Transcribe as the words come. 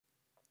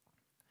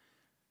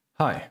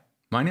Hi,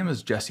 my name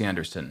is Jesse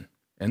Anderson.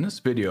 In this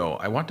video,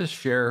 I want to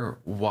share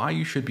why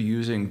you should be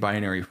using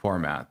binary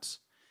formats.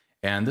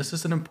 And this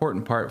is an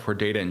important part for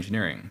data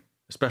engineering,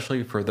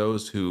 especially for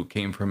those who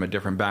came from a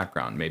different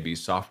background, maybe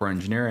software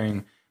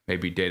engineering,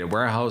 maybe data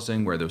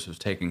warehousing, where this was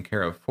taken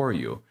care of for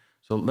you.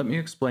 So let me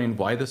explain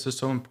why this is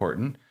so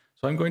important.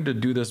 So I'm going to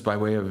do this by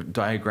way of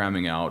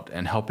diagramming out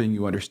and helping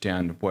you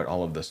understand what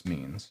all of this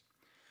means.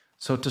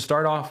 So to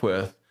start off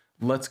with,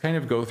 let's kind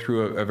of go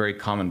through a very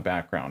common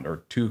background,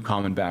 or two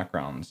common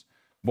backgrounds.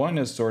 One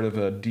is sort of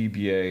a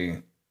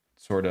DBA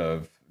sort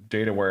of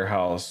data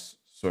warehouse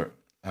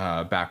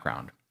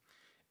background.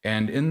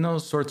 And in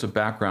those sorts of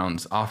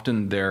backgrounds,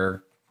 often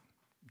they're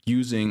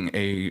using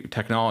a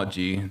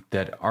technology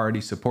that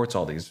already supports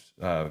all these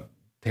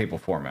table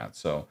formats.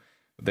 So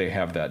they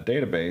have that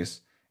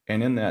database,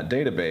 and in that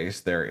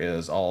database,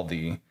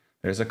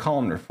 there's a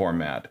columnar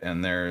format,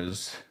 and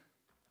there's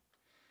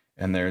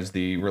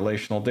the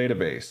relational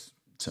database.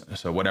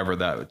 So whatever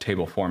that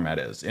table format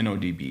is,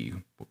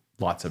 NODB,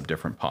 lots of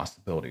different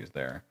possibilities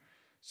there.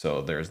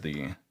 So there's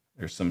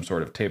some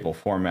sort of table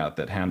format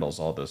that handles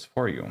all this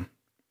for you.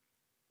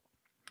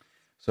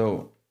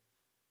 So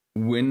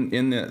when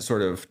in that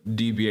sort of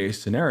DBA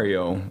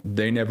scenario,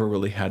 they never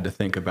really had to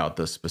think about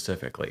this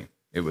specifically.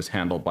 It was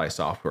handled by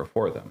software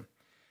for them.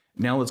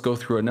 Now let's go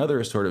through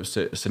another sort of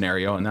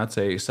scenario, and that's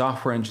a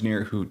software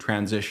engineer who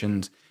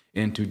transitions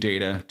into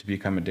data to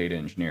become a data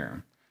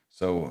engineer.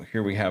 So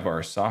here we have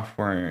our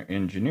software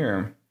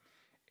engineer,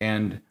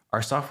 and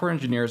our software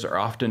engineers are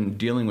often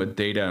dealing with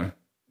data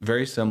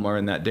very similar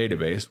in that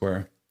database,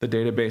 where the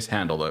database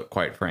handled it,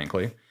 quite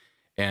frankly.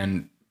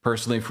 And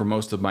personally, for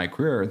most of my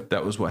career,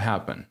 that was what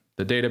happened.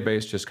 The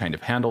database just kind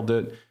of handled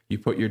it. You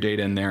put your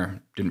data in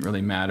there, didn't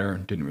really matter,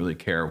 didn't really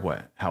care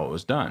how it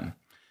was done.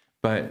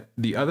 But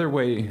the other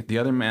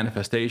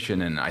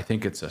manifestation, and I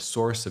think it's a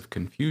source of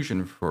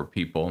confusion for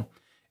people,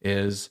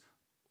 is,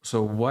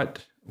 so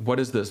what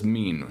does this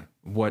mean?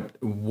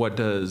 What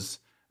does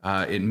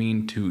it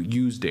mean to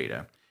use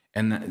data?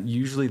 And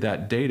usually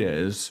that data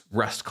is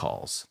REST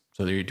calls.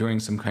 So you're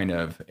doing some kind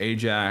of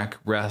AJAX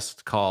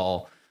REST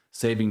call,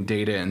 saving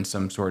data in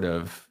some sort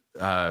of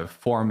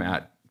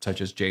format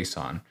such as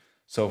JSON.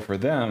 So for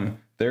them,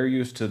 they're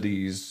used to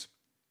these,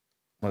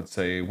 let's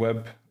say,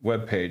 web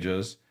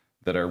pages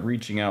that are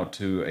reaching out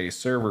to a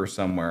server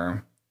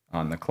somewhere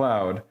on the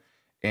cloud,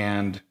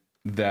 and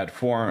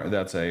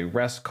that's a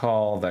REST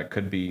call, that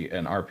could be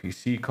an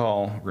RPC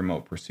call,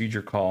 remote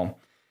procedure call,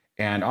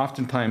 and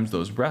oftentimes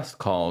those REST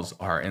calls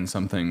are in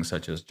something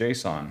such as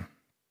JSON.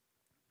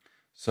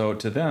 So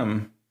to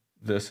them,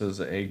 this is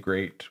a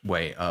great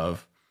way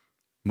of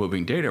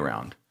moving data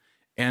around.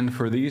 And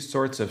for these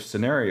sorts of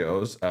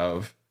scenarios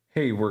of,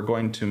 hey, we're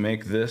going to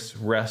make this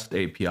REST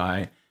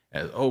API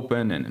as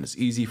open and as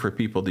easy for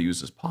people to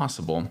use as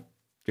possible,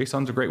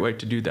 JSON's a great way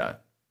to do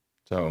that.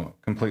 So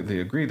completely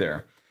agree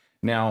there.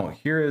 Now,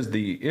 here is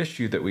the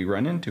issue that we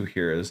run into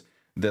here, is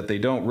that they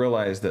don't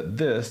realize that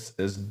this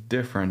is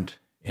different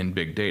in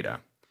big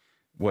data.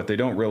 What they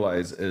don't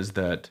realize is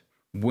that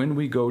when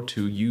we go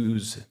to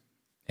use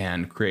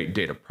and create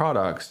data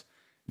products,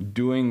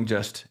 doing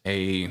just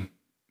a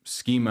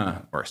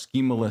schema or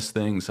schemaless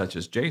thing such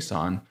as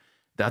JSON,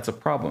 that's a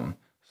problem.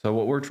 So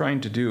what we're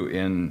trying to do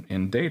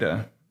in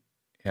data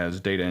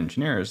as data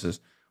engineers is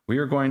we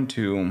are going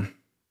to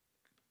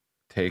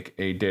take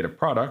a data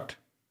product,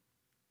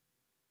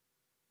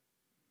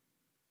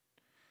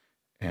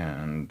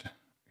 and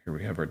here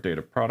we have our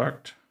data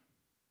product.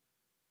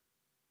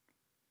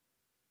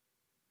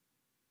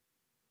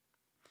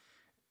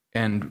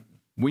 And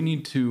we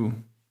need to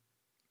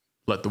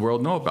let the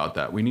world know about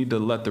that. We need to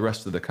let the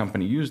rest of the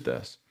company use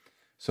this.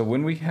 So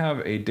when we have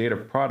a data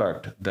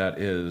product that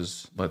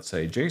is, let's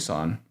say,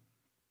 JSON,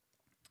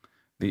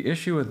 the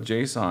issue with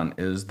JSON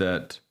is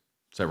that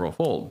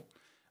several-fold.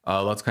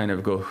 Let's kind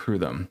of go through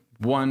them.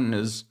 One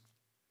is,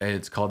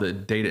 it's called a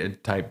data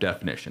type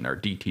definition, or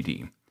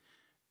DTD.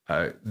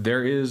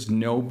 There is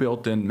no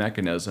built-in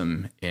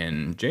mechanism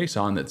in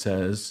JSON that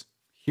says,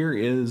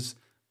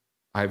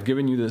 I've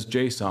given you this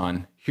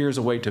JSON, here's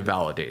a way to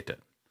validate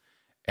it.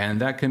 And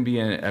that can be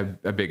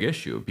a big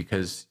issue,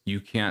 because you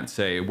can't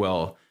say,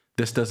 well,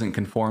 this doesn't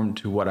conform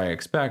to what I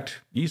expect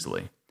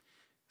easily.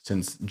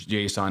 Since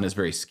JSON is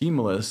very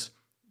schemaless,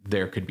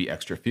 there could be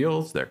extra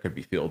fields, there could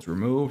be fields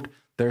removed.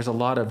 There's a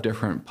lot of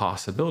different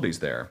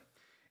possibilities there.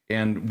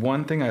 And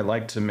one thing I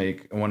want to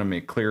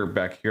make clear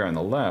back here on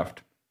the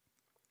left,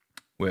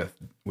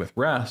 with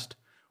REST,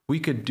 we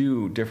could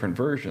do different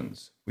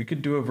versions. We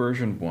could do a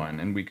version 1,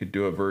 and we could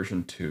do a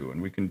version 2,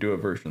 and we can do a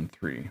version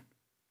 3.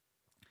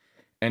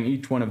 And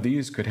each one of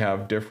these could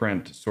have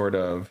different sort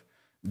of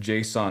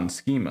JSON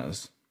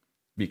schemas,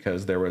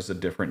 because there was a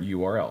different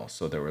URL.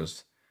 So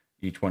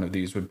each one of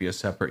these would be a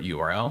separate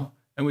URL,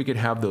 and we could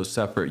have those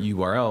separate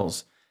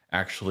URLs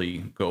actually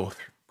go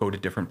to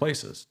different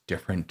places,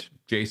 different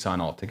JSON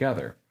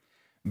altogether.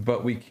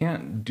 But we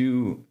can't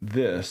do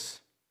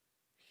this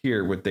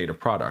here with data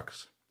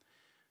products.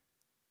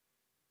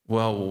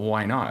 Well,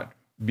 why not?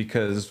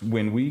 because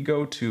when we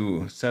go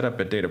to set up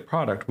a data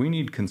product, we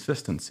need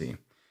consistency.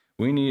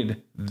 We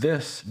need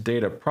this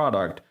data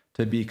product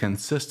to be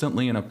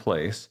consistently in a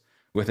place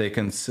with a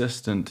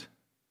consistent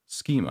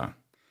schema.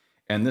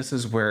 And this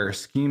is where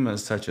schemas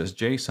such as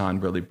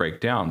JSON really break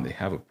down. They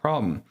have a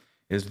problem,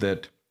 is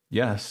that,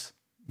 yes,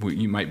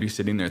 you might be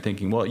sitting there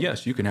thinking, well,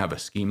 yes, you can have a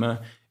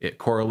schema. It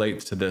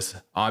correlates to this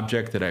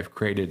object that I've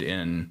created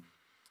in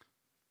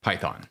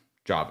Python,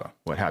 Java,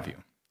 what have you.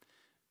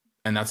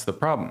 And that's the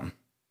problem.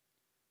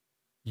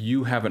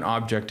 You have an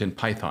object in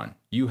Python.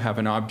 You have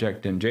an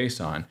object in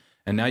JSON.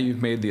 And now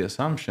you've made the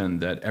assumption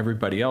that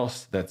everybody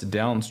else that's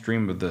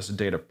downstream of this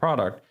data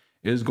product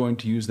is going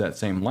to use that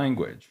same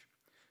language.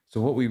 So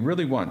what we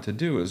really want to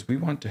do is we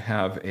want to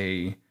have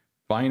a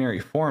binary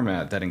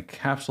format that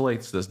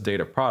encapsulates this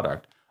data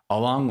product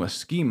along with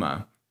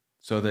schema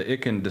so that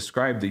it can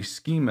describe the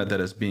schema that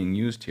is being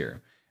used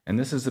here. And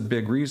this is a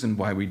big reason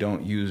why we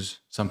don't use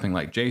something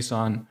like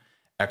JSON.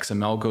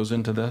 XML goes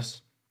into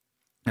this.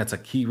 That's a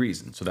key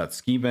reason. So that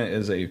schema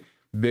is a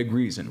big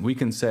reason. We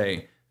can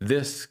say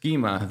this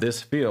schema,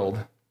 this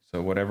field,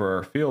 so whatever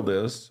our field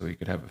is, so we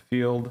could have a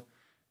field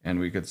and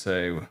we could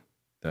say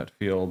that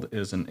field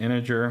is an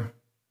integer.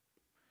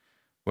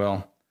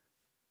 Well,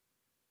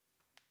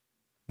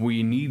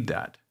 we need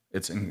that.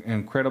 It's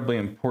incredibly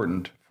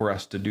important for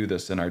us to do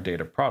this in our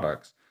data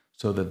products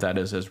so that that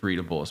is as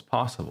readable as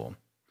possible.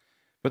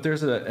 But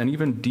there's an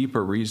even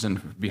deeper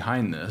reason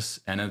behind this,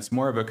 and it's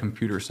more of a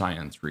computer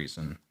science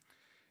reason.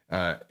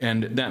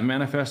 And that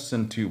manifests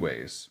in two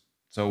ways.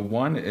 So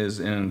one is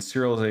in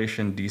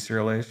serialization,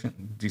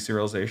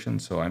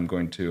 deserialization. So I'm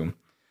going to,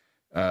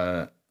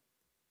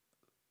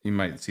 you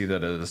might see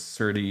that as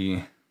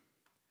SERDE.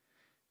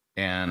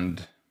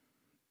 And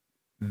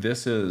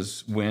this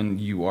is when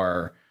you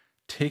are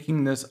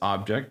taking this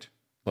object,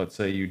 let's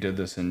say you did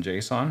this in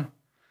JSON.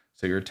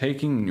 So you're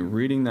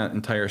reading that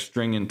entire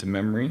string into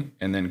memory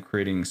and then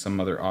creating some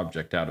other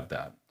object out of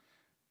that.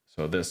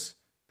 So this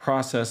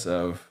process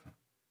of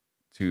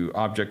to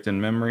object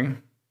in memory,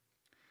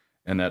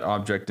 and that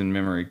object in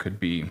memory could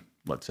be,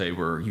 let's say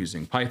we're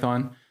using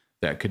Python,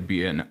 that could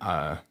be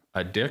a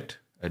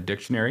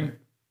dictionary.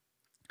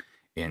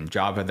 In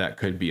Java, that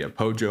could be a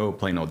POJO,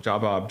 plain old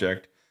Java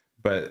object.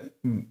 But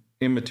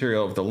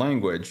immaterial of the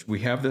language, we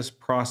have this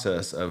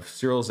process of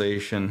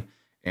serialization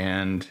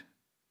and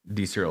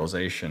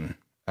deserialization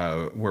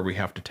where we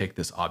have to take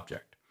this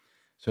object.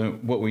 So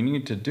what we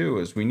need to do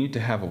is we need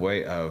to have a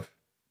way of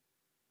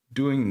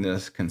doing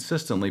this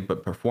consistently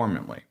but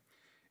performantly.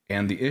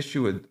 And the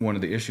issue with one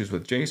of the issues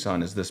with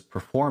JSON is this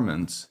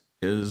performance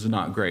is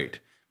not great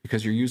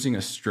because you're using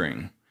a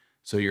string.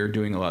 So you're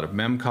doing a lot of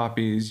mem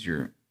copies.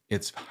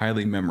 It's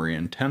highly memory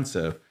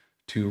intensive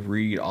to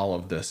read all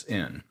of this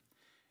in.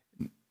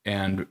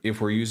 And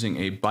if we're using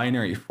a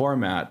binary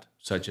format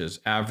such as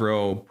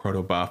Arvo,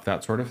 protobuf,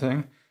 that sort of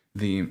thing,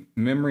 the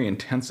memory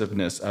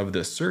intensiveness of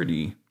the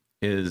SERDE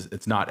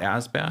it's not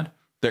as bad.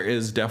 There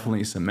is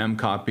definitely some mem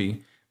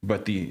copy,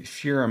 but the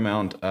sheer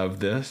amount of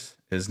this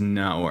is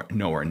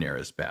nowhere near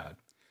as bad.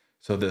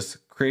 So this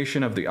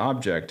creation of the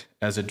object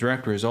as a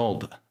direct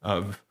result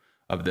of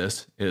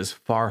this is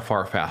far,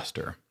 far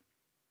faster.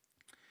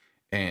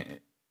 And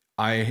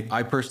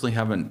I personally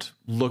haven't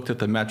looked at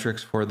the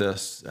metrics for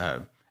this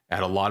at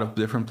a lot of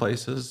different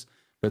places,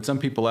 but some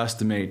people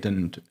estimate,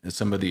 and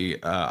some of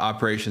the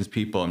operations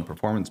people and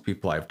performance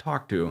people I've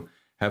talked to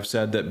have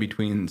said that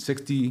between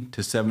 60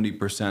 to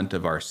 70%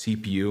 of our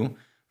CPU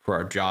for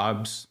our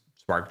jobs,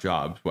 Spark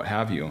jobs, what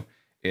have you,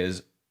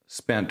 is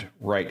spent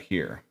right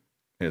here.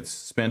 It's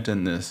spent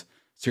in this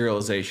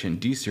serialization,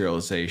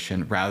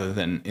 deserialization, rather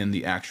than in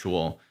the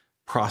actual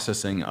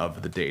processing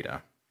of the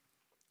data.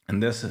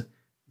 And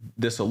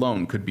this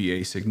alone could be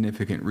a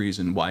significant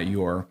reason why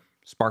your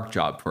Spark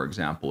job, for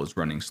example, is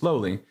running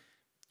slowly.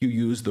 You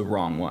use the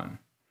wrong one.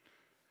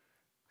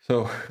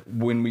 So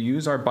when we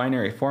use our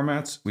binary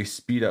formats, we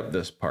speed up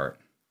this part.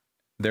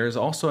 There's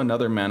also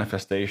another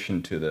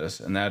manifestation to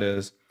this, and that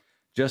is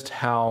just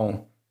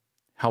how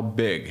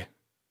big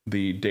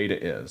the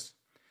data is.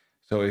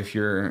 So if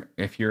you're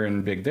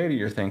in big data,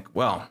 you think,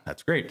 well,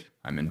 that's great.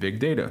 I'm in big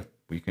data.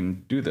 We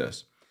can do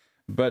this.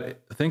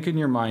 But think in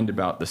your mind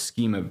about the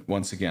schema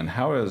once again.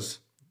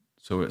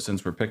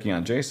 Since we're picking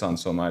on JSON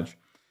so much,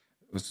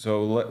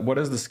 so what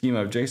does the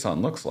schema of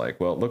JSON looks like?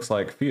 Well, it looks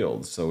like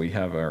fields. So we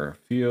have our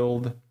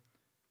field,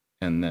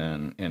 and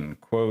then in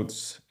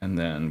quotes, and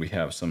then we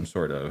have some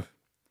sort of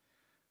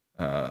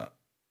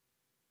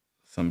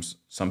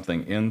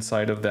something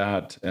inside of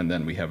that, and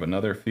then we have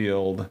another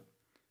field,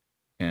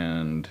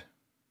 and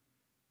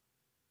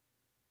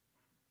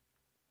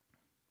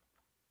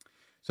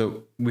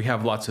so we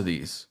have lots of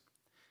these.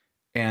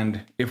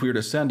 And if we were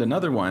to send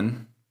another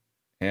one,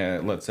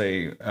 let's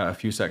say a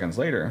few seconds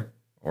later,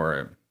 or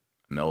a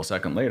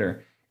millisecond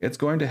later, it's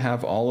going to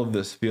have all of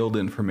this field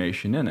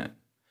information in it.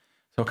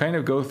 So kind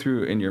of go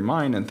through in your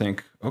mind and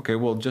think, okay,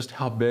 well, just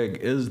how big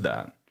is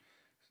that?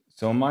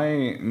 So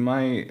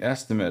my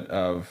estimate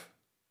of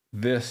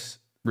this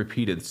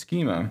repeated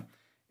schema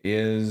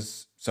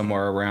is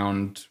somewhere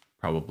around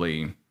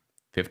probably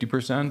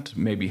 50%,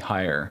 maybe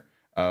higher,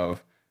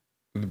 of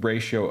the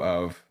ratio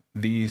of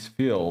these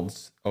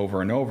fields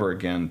over and over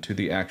again to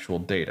the actual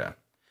data.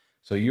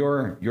 So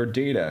your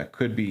data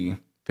could be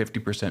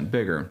 50%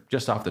 bigger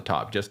just off the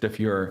top, just if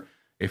you're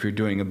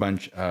doing a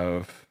bunch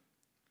of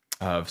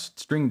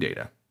string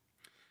data.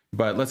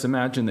 But let's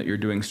imagine that you're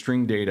doing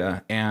string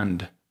data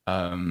and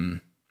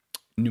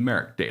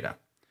numeric data.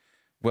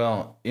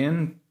 Well,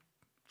 in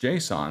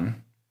JSON,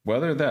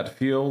 whether that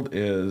field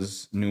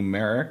is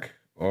numeric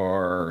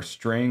or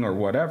string or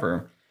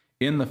whatever,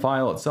 in the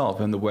file itself,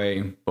 in the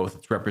way both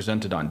it's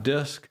represented on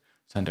disk,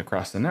 sent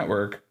across the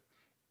network,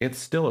 it's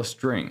still a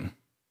string.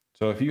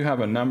 So if you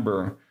have a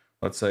number,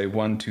 let's say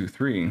 1, 2,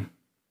 3.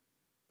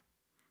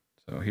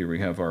 So here we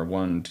have our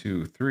 1,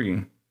 2,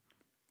 3.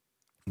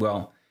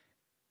 Well,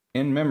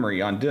 in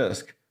memory on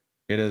disk,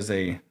 it is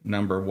a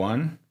number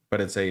 1,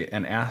 but it's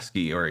an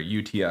ASCII or a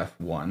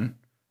UTF-1,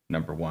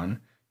 number 1,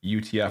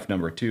 UTF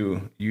number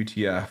 2,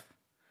 UTF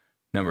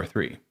number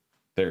 3.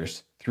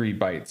 There's 3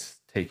 bytes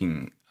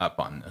taking up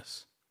on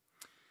this.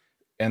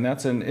 And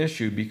that's an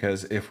issue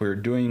because if we're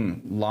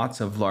doing lots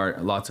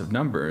of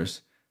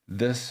numbers,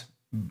 this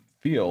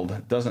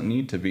field doesn't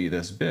need to be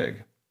this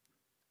big.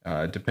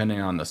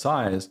 Depending on the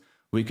size,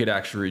 we could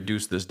actually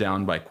reduce this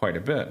down by quite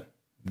a bit.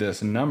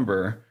 This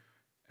number,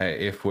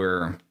 if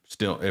we're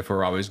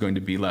always going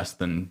to be less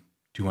than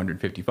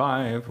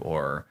 255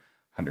 or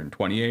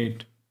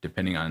 128,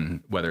 depending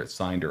on whether it's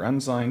signed or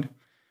unsigned,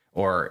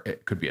 or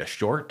it could be a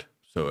short,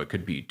 so it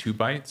could be 2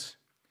 bytes.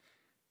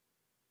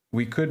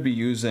 We could be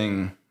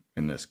using,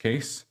 in this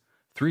case,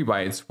 3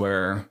 bytes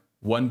where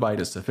 1 byte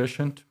is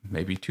sufficient,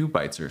 maybe 2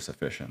 bytes are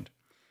sufficient.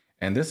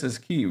 And this is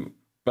key,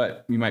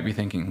 but you might be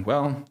thinking,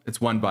 well, it's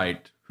 1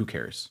 byte, who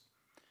cares?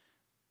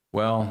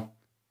 Well,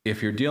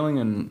 if you're dealing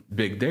in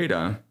big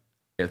data,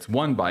 it's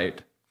 1 byte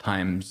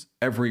times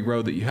every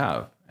row that you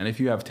have. And if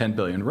you have 10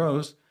 billion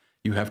rows,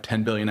 you have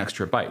 10 billion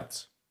extra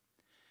bytes.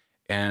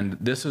 And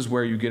this is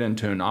where you get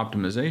into an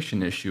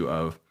optimization issue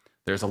of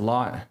there's a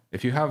lot.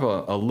 If you have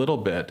a little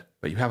bit,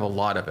 but you have a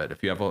lot of it,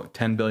 if you have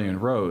 10 billion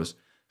rows,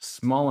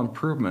 small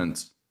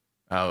improvements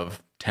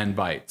of 10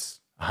 bytes,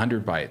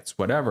 100 bytes,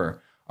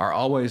 whatever, are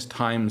always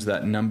times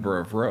that number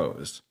of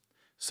rows.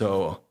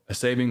 So a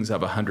savings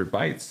of 100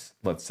 bytes,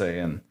 let's say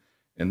in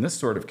this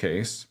sort of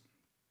case,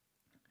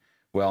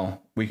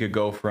 well, we could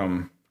go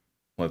from,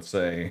 let's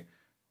say,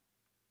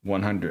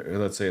 100,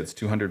 let's say it's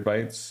 200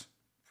 bytes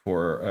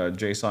for a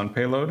JSON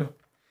payload,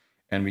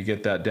 and we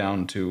get that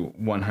down to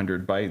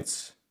 100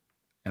 bytes,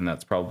 and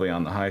that's probably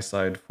on the high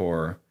side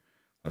for,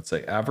 let's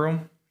say,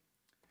 Arvo.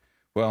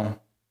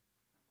 Well,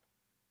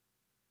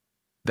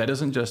 that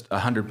isn't just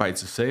 100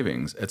 bytes of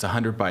savings, it's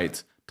 100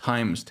 bytes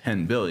times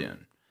 10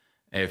 billion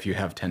if you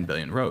have 10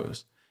 billion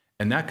rows.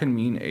 And that can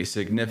mean a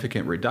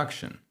significant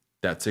reduction.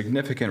 That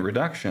significant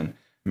reduction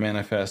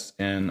manifests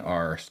in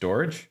our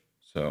storage.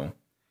 So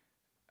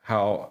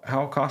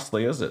how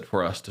costly is it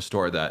for us to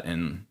store that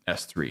in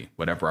S3,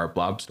 whatever our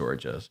blob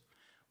storage is?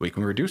 We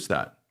can reduce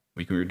that.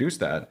 We can reduce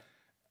that.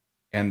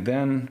 And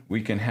then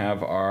we can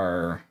have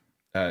our,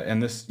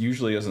 and this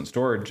usually isn't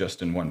stored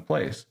just in one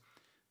place.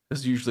 This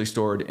is usually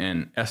stored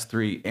in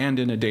S3 and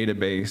in a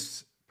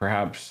database.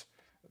 Perhaps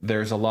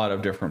there's a lot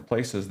of different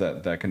places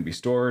that can be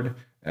stored.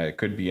 It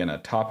could be in a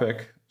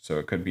topic, so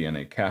it could be in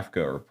a Kafka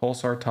or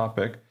Pulsar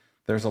topic.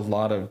 There's a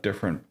lot of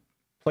different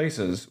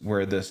places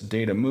where this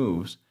data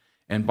moves.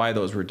 And by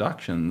those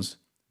reductions,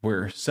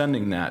 we're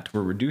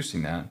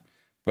reducing that.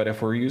 But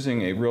if we're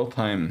using a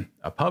real-time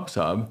pub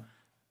sub,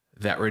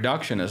 that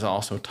reduction is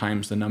also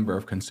times the number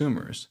of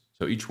consumers.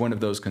 So each one of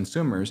those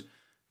consumers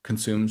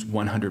consumes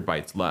 100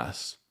 bytes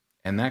less.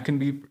 And that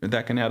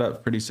can add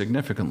up pretty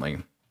significantly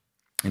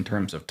in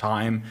terms of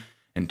time,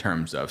 in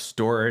terms of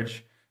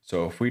storage.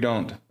 So if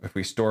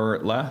we store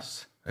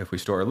less,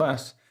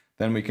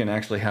 then we can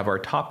actually have our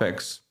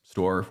topics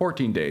store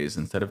 14 days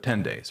instead of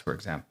 10 days, for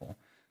example.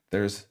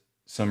 There's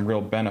some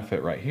real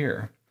benefit right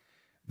here.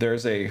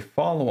 There's a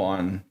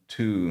follow-on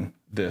to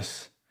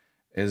this,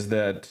 is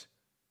that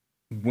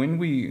when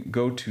we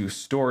go to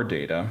store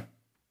data,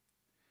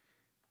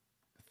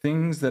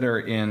 things that are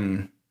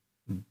in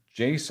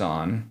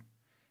JSON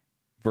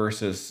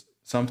versus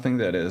something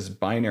that is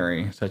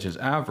binary, such as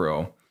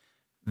Arvo,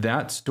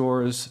 that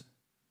stores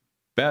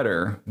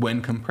better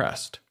when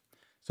compressed.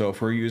 So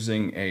if we're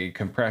using a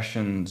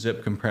compression,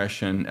 zip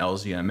compression,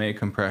 LZMA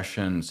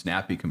compression,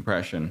 snappy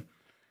compression,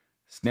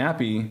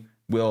 Snappy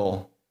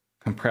will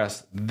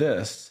compress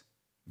this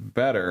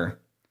better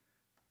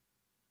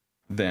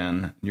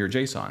than your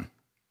JSON.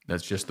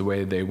 That's just the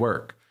way they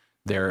work.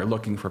 They're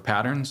looking for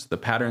patterns. The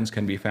patterns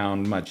can be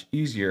found much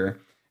easier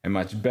and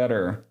much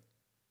better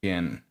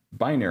in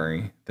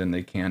binary than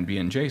they can be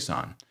in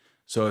JSON.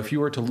 So if you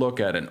were to look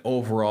at an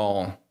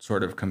overall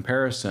sort of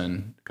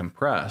comparison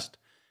compressed,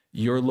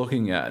 you're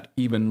looking at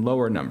even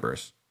lower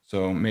numbers.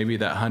 So maybe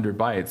that 100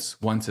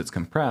 bytes, once it's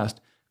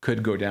compressed,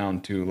 could go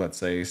down to, let's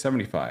say,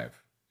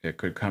 75. It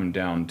could come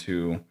down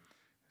to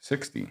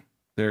 60.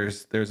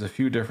 There's a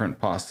few different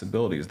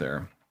possibilities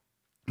there.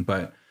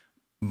 But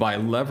by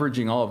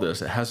leveraging all of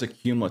this, it has a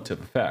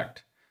cumulative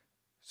effect.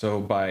 So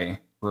by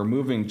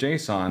removing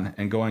JSON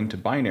and going to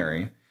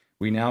binary,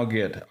 we now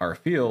get our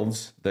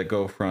fields that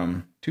go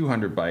from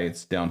 200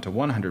 bytes down to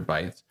 100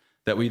 bytes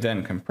that we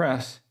then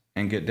compress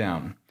and get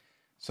down.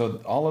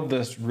 So all of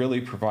this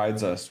really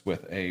provides us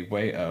with a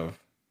way of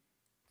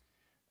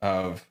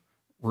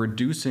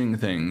reducing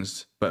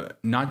things, but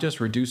not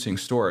just reducing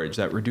storage,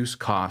 that reduces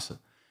costs,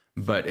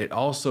 but it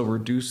also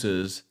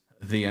reduces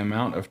the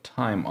amount of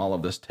time all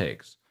of this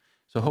takes.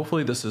 So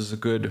hopefully this is a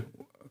good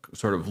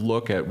sort of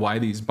look at why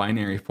these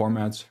binary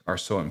formats are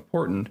so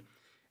important.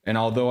 And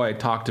although I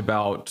talked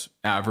about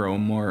Arvo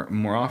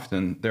more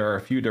often, there are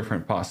a few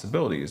different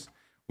possibilities.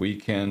 We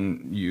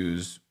can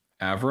use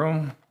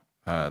Arvo,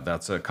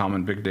 that's a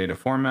common big data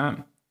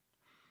format.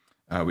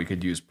 We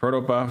could use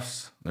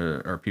protobufs.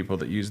 There are people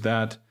that use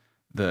that.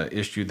 The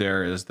issue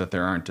there is that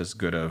there aren't as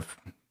good of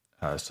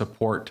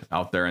support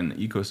out there in the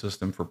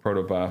ecosystem for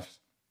protobufs.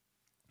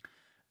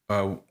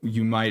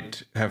 You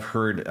might have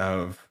heard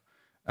of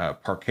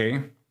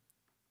Parquet.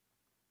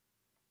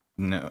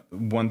 No,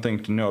 one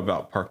thing to know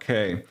about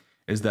Parquet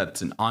is that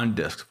it's an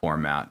on-disk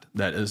format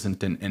that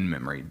isn't an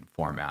in-memory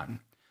format.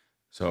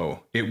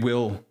 So it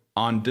will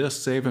on-disk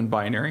save in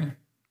binary,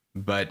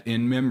 but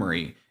in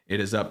memory, it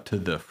is up to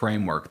the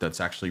framework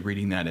that's actually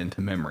reading that into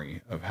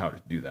memory of how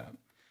to do that.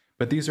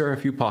 But these are a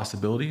few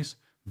possibilities,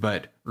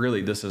 but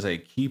really this is a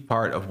key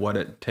part of what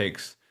it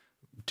takes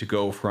to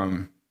go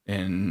from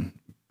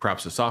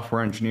perhaps a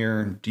software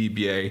engineer,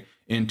 DBA,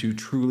 into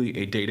truly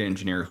a data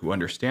engineer who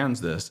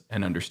understands this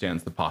and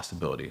understands the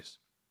possibilities.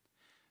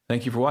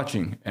 Thank you for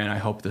watching, and I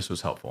hope this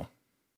was helpful.